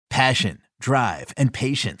Passion, drive, and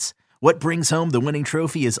patience. What brings home the winning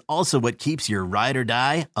trophy is also what keeps your ride or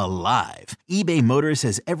die alive. eBay Motors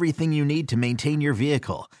has everything you need to maintain your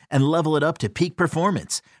vehicle and level it up to peak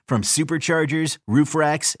performance, from superchargers, roof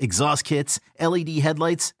racks, exhaust kits, LED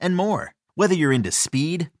headlights, and more. Whether you're into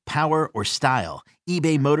speed, power, or style,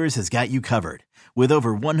 eBay Motors has got you covered. With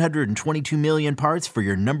over 122 million parts for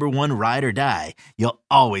your number one ride or die, you'll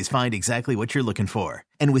always find exactly what you're looking for.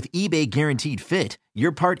 And with eBay Guaranteed Fit,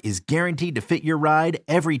 your part is guaranteed to fit your ride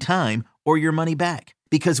every time or your money back.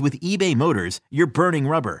 Because with eBay Motors, you're burning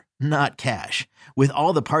rubber, not cash. With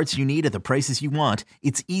all the parts you need at the prices you want,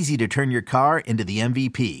 it's easy to turn your car into the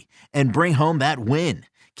MVP and bring home that win.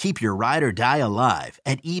 Keep your ride or die alive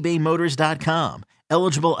at ebaymotors.com.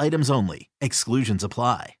 Eligible items only. Exclusions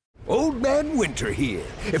apply. Old Man Winter here.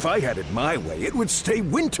 If I had it my way, it would stay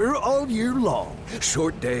winter all year long.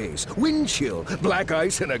 Short days, wind chill, black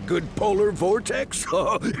ice, and a good polar vortex.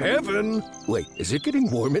 Oh, heaven. Wait, is it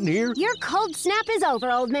getting warm in here? Your cold snap is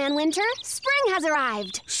over, Old Man Winter. Spring has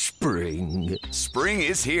arrived. Spring. Spring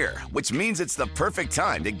is here, which means it's the perfect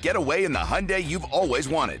time to get away in the Hyundai you've always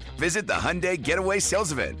wanted. Visit the Hyundai Getaway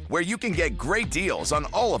Sales Event, where you can get great deals on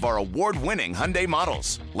all of our award-winning Hyundai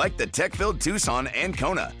models, like the tech-filled Tucson and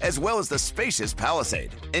Kona, as well as the spacious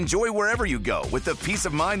Palisade. Enjoy wherever you go with the peace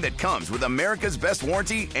of mind that comes with America's best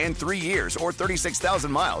warranty and 3 years or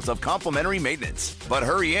 36,000 miles of complimentary maintenance. But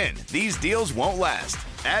hurry in, these deals won't last.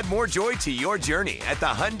 Add more joy to your journey at the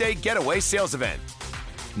Hyundai Getaway Sales Event.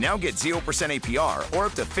 Now get 0% APR or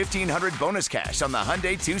up to $1,500 bonus cash on the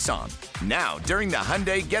Hyundai Tucson. Now, during the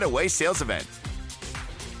Hyundai Getaway Sales Event.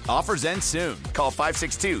 Offers end soon. Call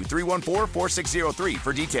 562-314-4603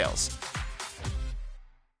 for details.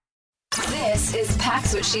 This is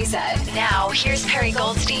Pax What She Said. Now, here's Perry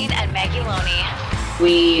Goldstein and Maggie Loney.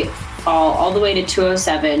 We fall all the way to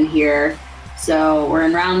 207 here. So we're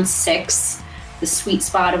in round 6, the sweet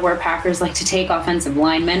spot of where Packers like to take offensive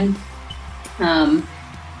linemen.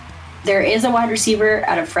 There is a wide receiver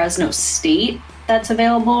out of Fresno State that's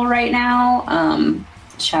available right now.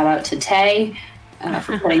 Shout out to Tay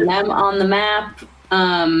for putting them on the map.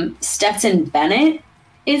 Stetson Bennett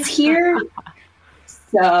is here.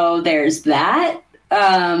 So there's that.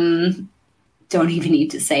 Don't even need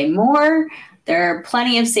to say more. There are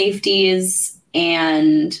plenty of safeties,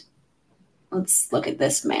 and let's look at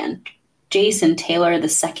this man. Jason Taylor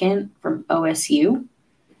II from OSU.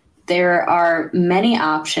 There are many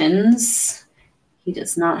options. He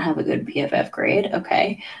does not have a good PFF grade.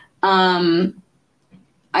 Okay. I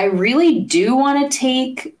really do want to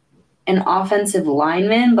take an offensive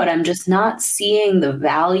lineman, but I'm just not seeing the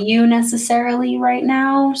value necessarily right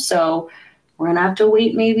now. So we're going to have to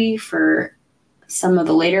wait maybe for some of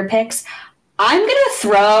the later picks. I'm going to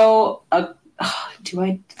throw do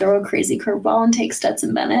I throw a crazy curveball and take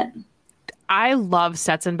Stetson Bennett? I love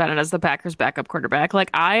Stetson Bennett as the Packers backup quarterback. Like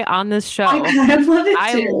on this show, I kind of love it too.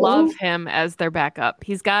 I love him as their backup.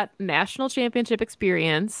 He's got national championship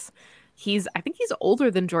experience. I think he's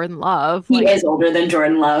older than Jordan Love. He is older than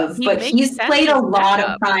Jordan Love, but he's played a lot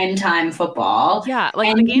of primetime football. Yeah,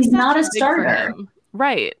 and he's not a starter.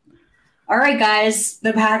 Right. All right, guys.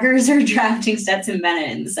 The Packers are drafting Stetson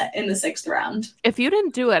Bennett in the 6th round. If you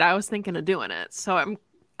didn't do it, I was thinking of doing it. So I'm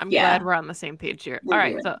glad we're on the same page here. All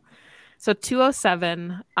right, so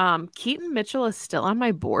 207. Keaton Mitchell is still on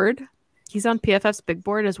my board. He's on PFF's big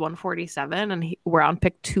board as 147, and we're on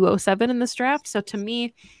pick 207 in this draft. So to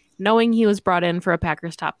me, knowing he was brought in for a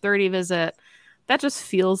Packers top 30 visit, that just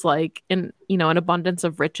feels like an abundance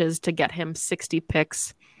of riches to get him 60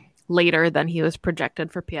 picks later than he was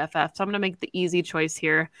projected for PFF. So I'm going to make the easy choice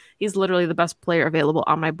here. He's literally the best player available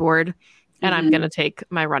on my board, and I'm going to take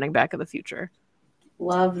my running back of the future.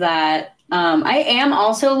 Love that. I am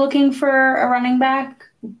also looking for a running back,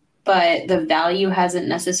 but the value hasn't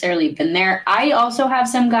necessarily been there. I also have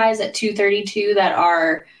some guys at 232 that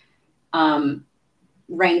are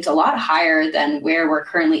ranked a lot higher than where we're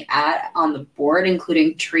currently at on the board,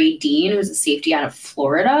 including Trey Dean, who's a safety out of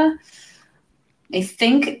Florida. I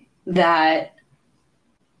think that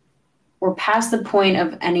we're past the point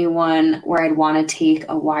of anyone where I'd want to take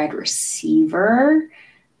a wide receiver.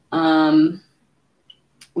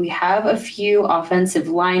 We have a few offensive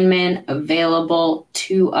linemen available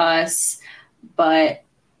to us, but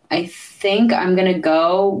I think I'm going to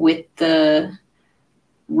go with the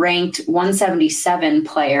ranked 177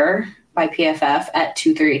 player by PFF at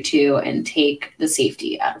 232 and take the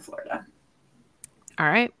safety out of Florida. All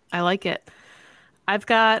right. I like it. I've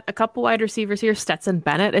got a couple wide receivers here. Stetson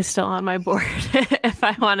Bennett is still on my board if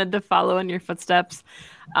I wanted to follow in your footsteps.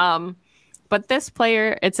 But this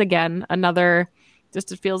player, it's again another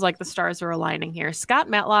Just it feels like the stars are aligning here. Scott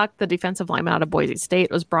Matlock, the defensive lineman out of Boise State,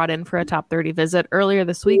 was brought in for a top 30 visit earlier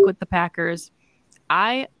this week with the Packers.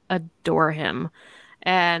 I adore him,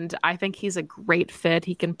 and I think he's a great fit.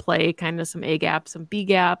 He can play kind of some A gap, some B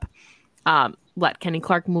gap, let Kenny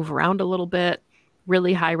Clark move around a little bit.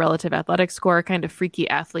 Really high relative athletic score, kind of freaky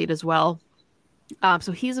athlete as well.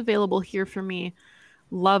 So he's available here for me.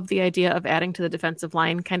 Love the idea of adding to the defensive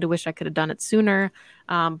line. Kind of wish I could have done it sooner,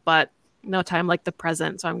 but no time like the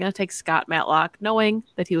present. So I'm going to take Scott Matlock, knowing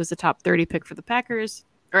that he was a top 30 pick for the Packers,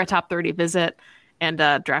 or a top 30 visit, and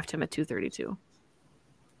draft him at 232.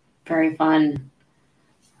 Very fun.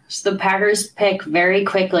 So the Packers pick very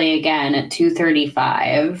quickly again at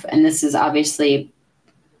 235. And this is obviously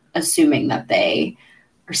assuming that they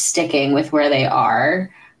are sticking with where they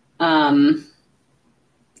are.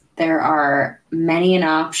 There are many an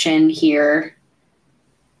option here.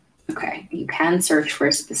 Okay, you can search for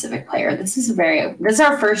a specific player. This is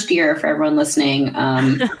our first year for everyone listening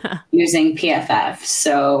using PFF.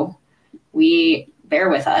 So bear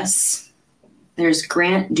with us. There's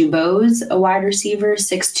Grant Dubose, a wide receiver,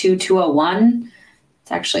 6'2", 201.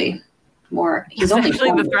 It's actually more. He's only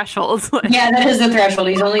the threshold. Yeah, that is the threshold.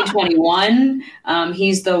 He's only 21.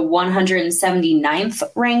 He's the 179th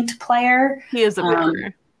ranked player. He is a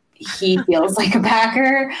Packer. He feels like a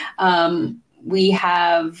Packer. We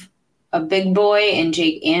have a big boy in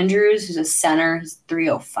Jake Andrews, who's a center. He's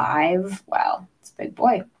 305. Wow, it's a big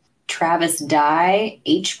boy. Travis Dye,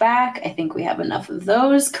 H-back. I think we have enough of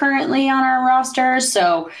those currently on our roster.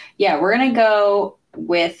 So, yeah, we're going to go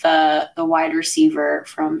with the wide receiver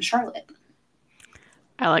from Charlotte.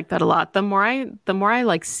 I like that a lot. The more I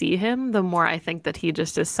like see him, the more I think that he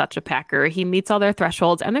just is such a Packer. He meets all their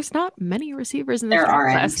thresholds, and there's not many receivers in this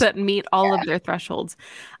class that meet all of their thresholds.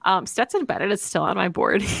 Stetson Bennett is still on my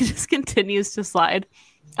board. He just continues to slide.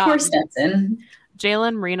 Poor Stetson.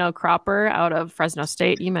 Jalen Marino Cropper out of Fresno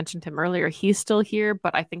State. You mentioned him earlier. He's still here,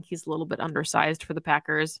 but I think he's a little bit undersized for the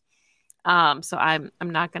Packers. So I'm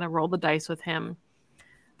not going to roll the dice with him.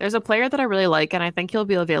 There's a player that I really like, and I think he'll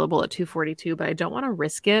be available at 242, but I don't want to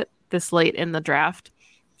risk it this late in the draft.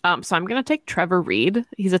 So I'm going to take Trevor Reed.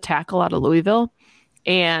 He's a tackle out of Louisville,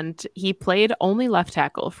 and he played only left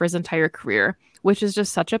tackle for his entire career, which is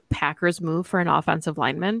just such a Packers move for an offensive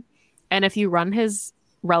lineman. And if you run his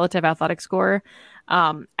relative athletic score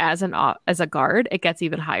as a guard, it gets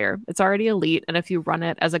even higher. It's already elite, and if you run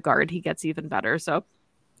it as a guard, he gets even better. So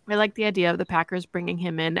I like the idea of the Packers bringing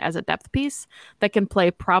him in as a depth piece that can play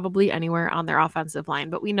probably anywhere on their offensive line.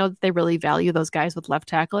 But we know that they really value those guys with left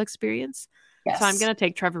tackle experience. Yes. So I'm going to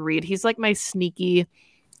take Trevor Reed. He's like my sneaky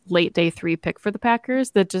late day 3 pick for the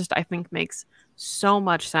Packers that just, I think, makes so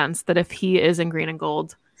much sense that if he is in green and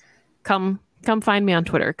gold, come find me on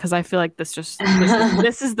Twitter, because I feel like this is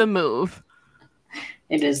the move.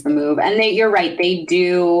 It is the move. And you're right. They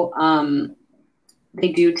do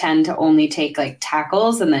tend to only take like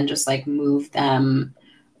tackles and then just like move them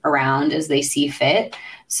around as they see fit.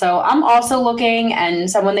 So I'm also looking, and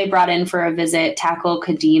someone they brought in for a visit, tackle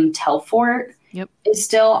Kadeem Telfort, is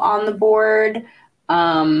still on the board.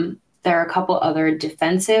 There are a couple other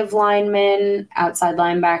defensive linemen, outside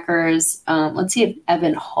linebackers. Let's see if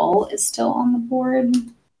Evan Hull is still on the board.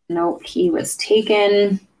 No, he was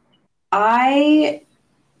taken. I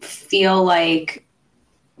feel like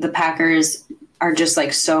the Packers are just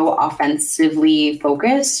like so offensively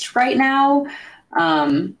focused right now,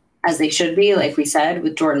 as they should be, like we said,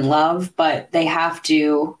 with Jordan Love, but they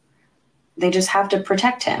just have to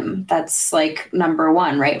protect him. That's like number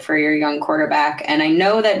one, right, for your young quarterback. And I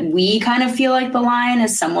know that we kind of feel like the line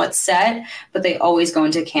is somewhat set, but they always go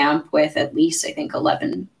into camp with at least, I think,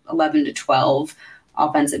 11 to 12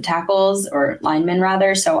 offensive tackles, or linemen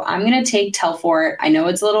rather. So I'm going to take Telfort. I know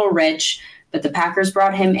it's a little rich, but the Packers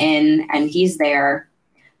brought him in and he's there.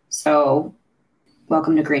 So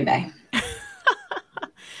welcome to Green Bay.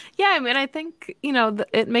 Yeah, I mean, I think,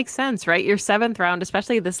 it makes sense, right? Your 7th round,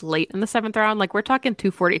 especially this late in the 7th round, like we're talking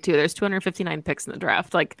 242. There's 259 picks in the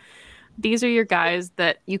draft. Like these are your guys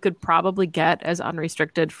that you could probably get as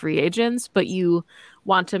unrestricted free agents, but you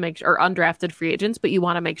want to or undrafted free agents, but you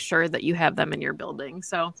want to make sure that you have them in your building.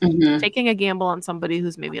 So taking a gamble on somebody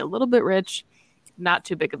who's maybe a little bit rich, not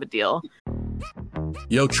too big of a deal.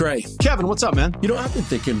 Yo, Trey. Kevin, what's up, man? You know, I've been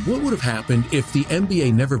thinking, what would have happened if the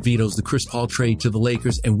NBA never vetoes the Chris Paul trade to the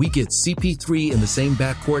Lakers and we get CP3 in the same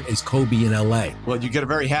backcourt as Kobe in LA? Well, you get a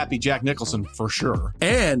very happy Jack Nicholson for sure.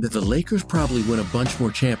 And the Lakers probably win a bunch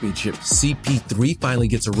more championships. CP3 finally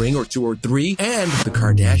gets a ring or 2 or 3, and the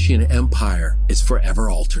Kardashian empire is forever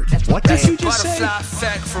altered. What did you just say?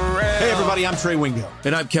 Hey, everybody, I'm Trey Wingo.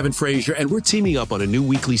 And I'm Kevin Frazier, and we're teaming up on a new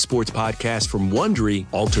weekly sports podcast from Wondery,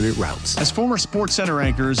 Alternate Routes. As former SportsCenter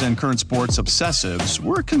anchors and current sports obsessives,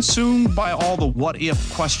 we're consumed by all the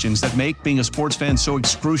what-if questions that make being a sports fan so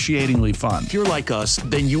excruciatingly fun. If you're like us,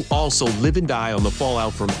 then you also live and die on the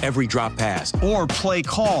fallout from every drop pass. Or play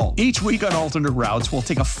call. Each week on Alternate Routes, we'll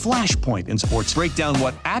take a flashpoint in sports, break down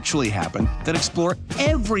what actually happened, then explore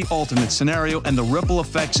every alternate scenario and the ripple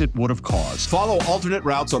effects it would have caused. Follow Alternate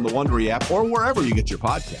Routes on the Wondery app or wherever you get your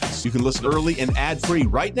podcasts. You can listen early and ad-free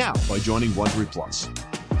right now by joining Wondery Plus.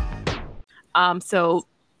 So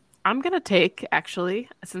I'm going to take, actually,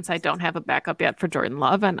 since I don't have a backup yet for Jordan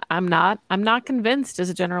Love, and I'm not convinced as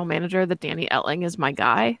a general manager that Danny Etling is my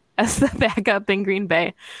guy as the backup in Green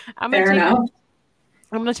Bay. I'm going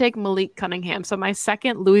to take Malik Cunningham. So my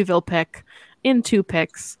second Louisville pick in 2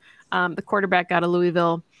 picks. The quarterback out of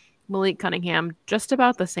Louisville, Malik Cunningham, just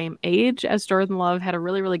about the same age as Jordan Love, had a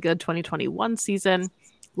really, really good 2021 season,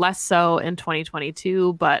 less so in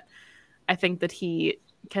 2022, but I think that he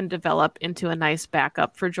can develop into a nice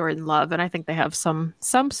backup for Jordan Love, and I think they have some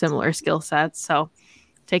similar skill sets, so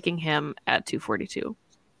taking him at 242.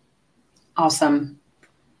 Awesome.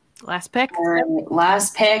 Last pick. All right,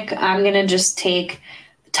 last pick. I'm going to just take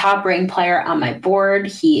the top ranked player on my board.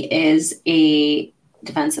 He is a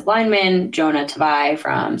defensive lineman, Jonah Tavai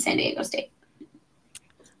from San Diego State.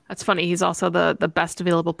 That's funny. He's also the best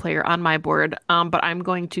available player on my board, but I'm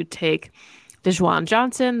going to take Dejuan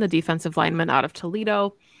Johnson, the defensive lineman out of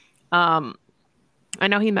Toledo. I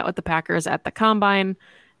know he met with the Packers at the Combine,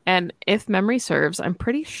 and if memory serves, I'm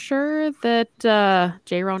pretty sure that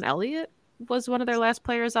Jaron Elliott was one of their last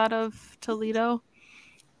players out of Toledo.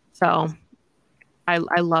 So I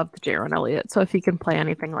loved Jaron Elliott. So if he can play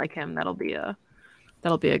anything like him, that'll be a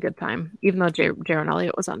good time. Even though Jaron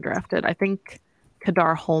Elliott was undrafted, I think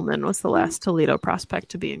Kadar Holman was the last Toledo prospect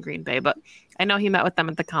to be in Green Bay, but I know he met with them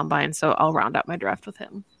at the Combine, so I'll round out my draft with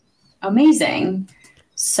him. Amazing.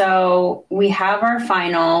 So we have our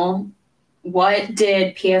final. What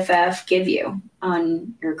did PFF give you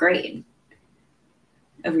on your grade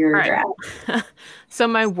of your draft? So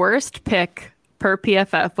my worst pick per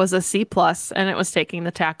PFF was a C+, and it was taking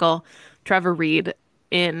the tackle Trevor Reed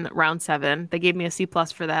in round 7. They gave me a C+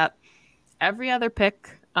 for that. Every other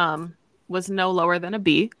pick was no lower than a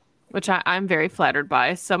B, which I'm very flattered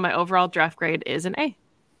by. So my overall draft grade is an A.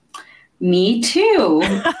 Me too.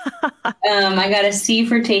 I got a C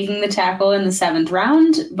for taking the tackle in the 7th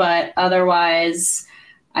round, but otherwise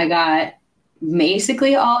I got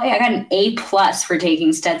basically all A. I got an A+ for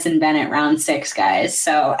taking Stetson Bennett round 6, guys.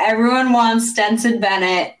 So everyone wants Stetson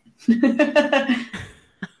Bennett.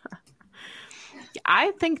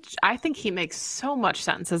 I think he makes so much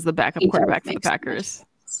sense as the backup quarterback for the Packers.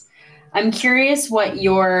 I'm curious what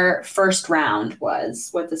your first round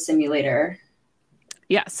was with the simulator.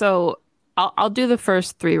 Yeah, so I'll do the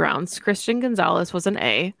first 3 rounds. Christian Gonzalez was an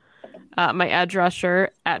A. My edge rusher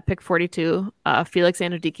at pick 42, Felix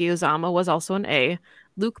Anudike-Uzomah, was also an A.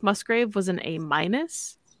 Luke Musgrave was an A-.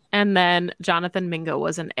 And then Jonathan Mingo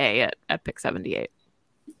was an A at pick 78.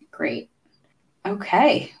 Great.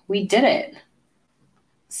 Okay, we did it.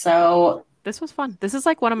 So this was fun. This is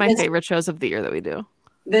like one of my favorite shows of the year that we do.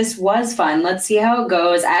 This was fun. Let's see how it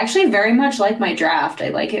goes. I actually very much like my draft. I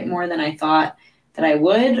like it more than I thought that I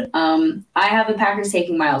would. I have the Packers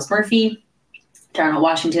taking Myles Murphy, Darnell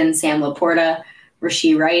Washington, Sam Laporta,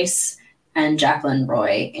 Rashee Rice, and Jacqueline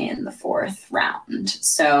Roy in the 4th round.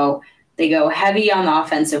 So they go heavy on the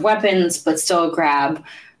offensive weapons, but still grab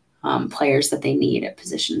players that they need at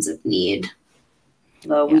positions of need.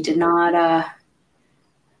 Though we did not...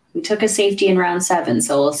 we took a safety in round 7,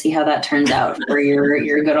 so we'll see how that turns out for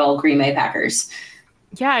your good old Green Bay Packers.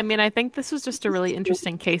 Yeah, I mean, I think this was just a really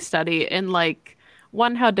interesting case study in, like,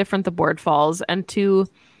 1, how different the board falls, and 2,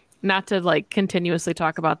 not to, like, continuously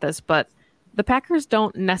talk about this, but the Packers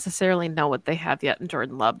don't necessarily know what they have yet in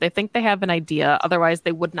Jordan Love. They think they have an idea. Otherwise,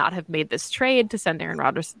 they would not have made this trade to send Aaron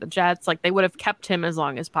Rodgers to the Jets. Like, they would have kept him as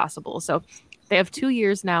long as possible. So they have 2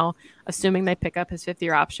 years now, assuming they pick up his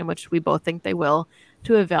 5th-year option, which we both think they will,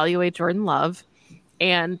 to evaluate Jordan Love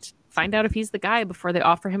and find out if he's the guy before they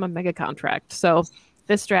offer him a mega contract. So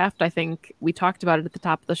this draft, I think we talked about it at the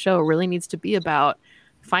top of the show, really needs to be about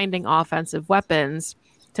finding offensive weapons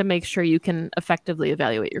to make sure you can effectively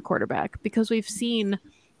evaluate your quarterback, because we've seen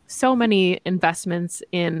so many investments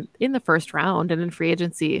in the first round and in free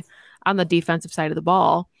agency on the defensive side of the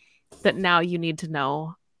ball that now you need to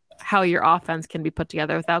know how your offense can be put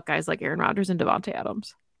together without guys like Aaron Rodgers and Davante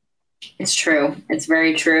Adams. It's true. It's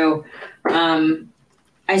very true.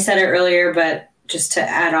 I said it earlier, but just to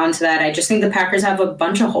add on to that, I just think the Packers have a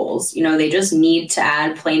bunch of holes. You know, they just need to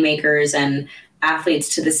add playmakers and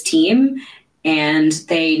athletes to this team. And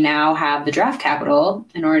they now have the draft capital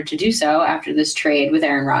in order to do so after this trade with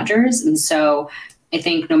Aaron Rodgers. And so I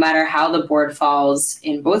think no matter how the board falls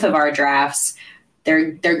in both of our drafts,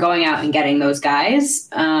 they're going out and getting those guys.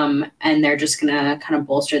 And they're just going to kind of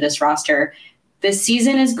bolster this roster. This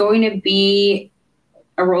season is going to be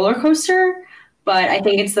a roller coaster, but I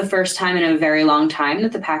think it's the first time in a very long time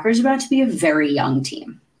that the Packers are about to be a very young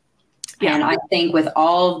team. Yeah. And I think with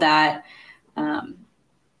all of that,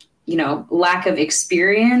 lack of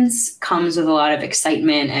experience comes with a lot of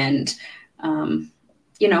excitement and,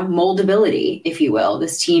 moldability, if you will.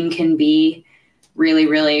 This team can be really,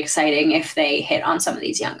 really exciting if they hit on some of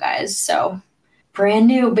these young guys. So brand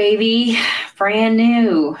new, baby, brand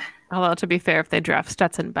new. Although, to be fair, if they draft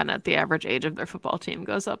Stetson Bennett, the average age of their football team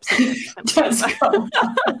goes up.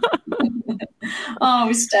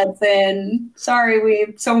 Oh, Stetson. Sorry, we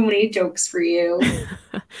have so many jokes for you.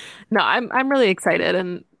 No, I'm really excited.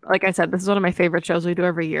 And like I said, this is one of my favorite shows we do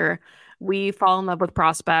every year. We fall in love with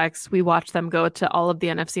prospects. We watch them go to all of the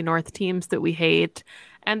NFC North teams that we hate.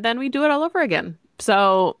 And then we do it all over again.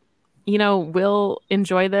 So, we'll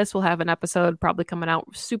enjoy this. We'll have an episode probably coming out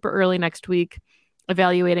super early next week,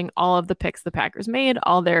 evaluating all of the picks the Packers made,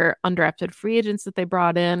 all their undrafted free agents that they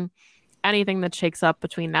brought in, anything that shakes up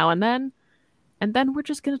between now and then. And then we're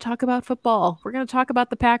just going to talk about football. We're going to talk about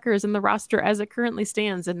the Packers and the roster as it currently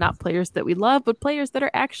stands, and not players that we love, but players that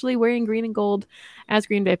are actually wearing green and gold as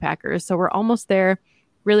Green Bay Packers. So we're almost there.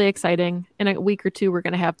 Really exciting. In a week or two, we're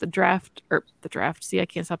going to have the draft. See, I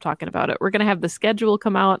can't stop talking about it. We're going to have the schedule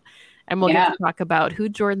come out, and we'll get to talk about who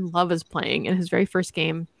Jordan Love is playing in his very first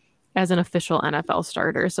game as an official NFL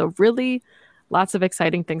starter. So really lots of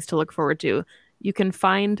exciting things to look forward to. You can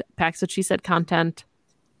find Packs What She Said content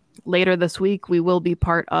later this week. We will be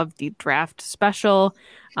part of the draft special.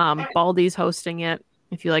 Baldy's hosting it.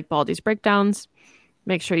 If you like Baldy's breakdowns,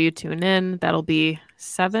 make sure you tune in. That'll be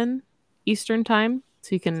 7 Eastern time.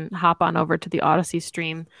 So you can hop on over to the Odyssey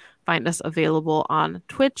stream, find us available on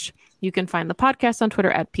Twitch. You can find the podcast on Twitter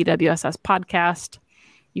at PWSS Podcast.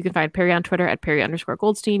 You can find Perry on Twitter at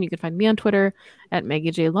Perry_Goldstein. You can find me on Twitter at Maggie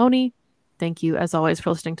J. Loney. Thank you, as always, for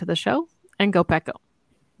listening to the show. And go Pack Go.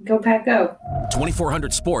 Go Pack Go.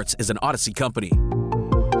 2400 Sports is an Odyssey company.